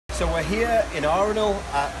So we're here in Arenal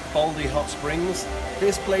at Baldi Hot Springs.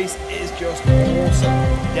 This place is just awesome.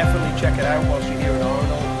 Definitely check it out whilst you're here in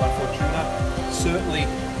Arenal, La Fortuna. Certainly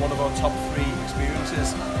one of our top 3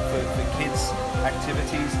 experiences for kids'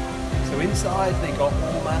 activities. So inside they got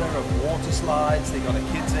all manner of water slides, they got a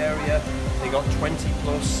kids area, they got 20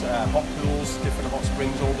 plus hot pools, different hot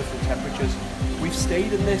springs, all different temperatures. We've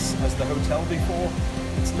stayed in this as the hotel before.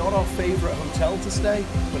 It's not our favourite hotel to stay,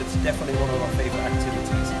 but it's definitely one of our favourite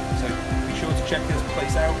activities. So be sure to check this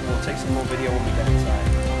place out. We'll take some more video when we get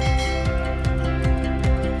inside.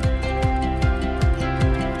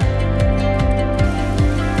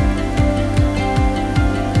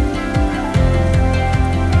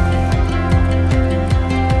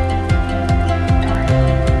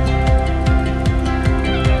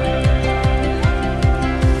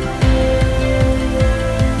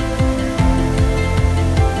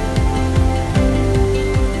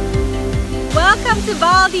 Welcome to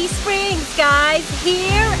Baldi Springs, guys,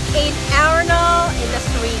 here in Arenal in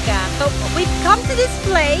Costa Rica. So we've come to this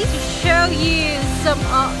place to show you some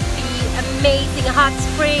of the amazing hot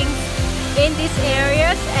springs in these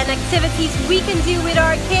areas and activities we can do with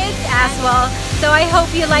our kids as well. So I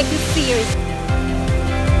hope you like this series.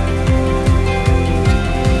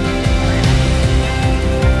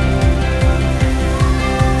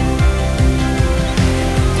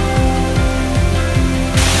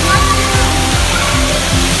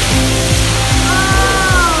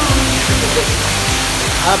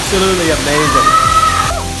 Absolutely amazing.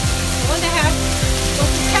 I wonder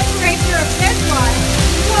what's the temperature of this one?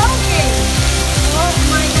 Smoking! Oh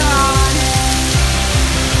my god!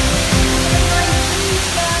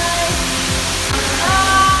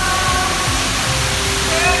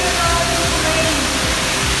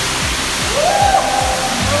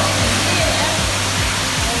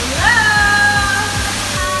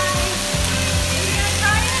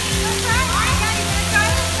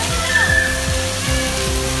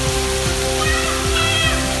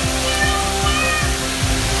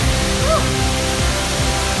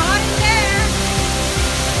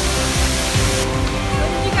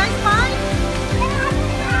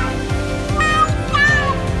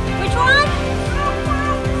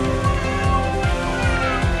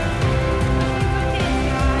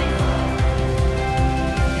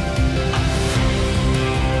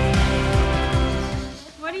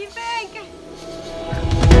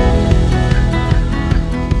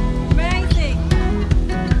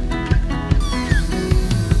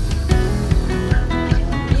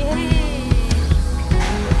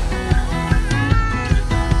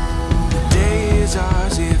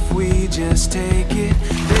 Just take it,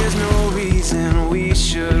 there's no reason we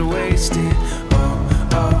should waste it. Oh,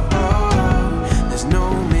 oh, oh, there's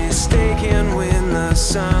no mistaking when the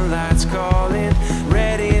sunlight's calling.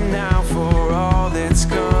 Ready now for all that's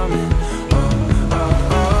coming. Oh, oh,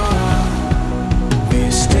 oh,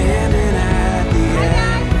 we're standing at the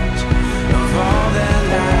edge of all that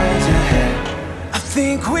lies ahead. I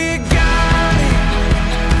think we got it,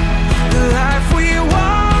 the life we wanted.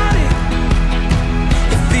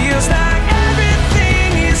 It feels like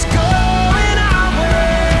everything is going our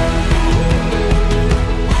way.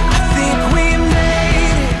 I think we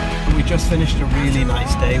made it. We just finished a really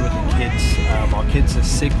nice day with the kids. Our kids are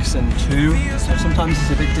 6 and 2, so sometimes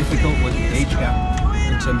it's a bit difficult with the age gap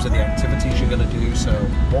in terms of the activities you're going to do. So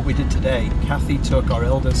what we did today, Kathy took our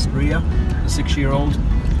eldest Ria, the 6-year-old.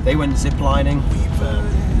 They went ziplining for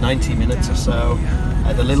 90 minutes or so.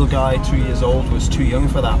 The little guy, 2 years old, was too young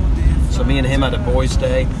for that. So me and him had a boys'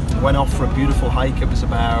 day, went off for a beautiful hike. It was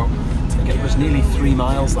about, I think it was nearly 3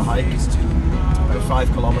 miles the hike, about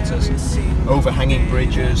 5 kilometers, over hanging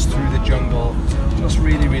bridges, through the jungle, just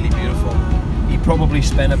really, really beautiful. He probably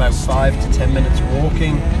spent about 5 to 10 minutes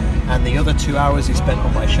walking, and the other 2 hours he spent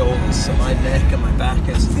on my shoulders, so my neck and my back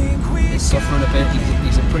is suffering a bit.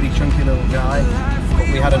 He's a pretty chunky little guy, but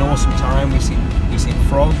we had an awesome time. We've seen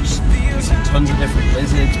frogs, we've seen tons of different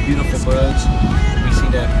lizards, beautiful birds. We've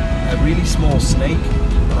seen a really small snake,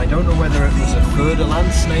 and I don't know whether it was a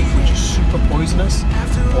fer-de-lance snake, which is super poisonous,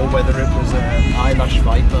 or whether it was an eyelash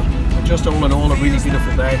viper. But just all in all, a really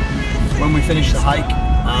beautiful day. When we finished the hike,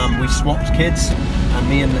 we swapped kids, and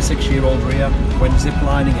me and the 6-year-old Ria went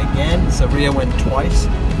ziplining again. So Ria went twice,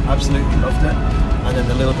 absolutely loved it, and then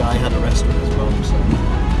the little guy had a rest with his mum. So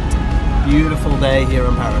beautiful day here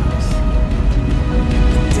in paradise.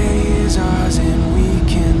 The day is ours and we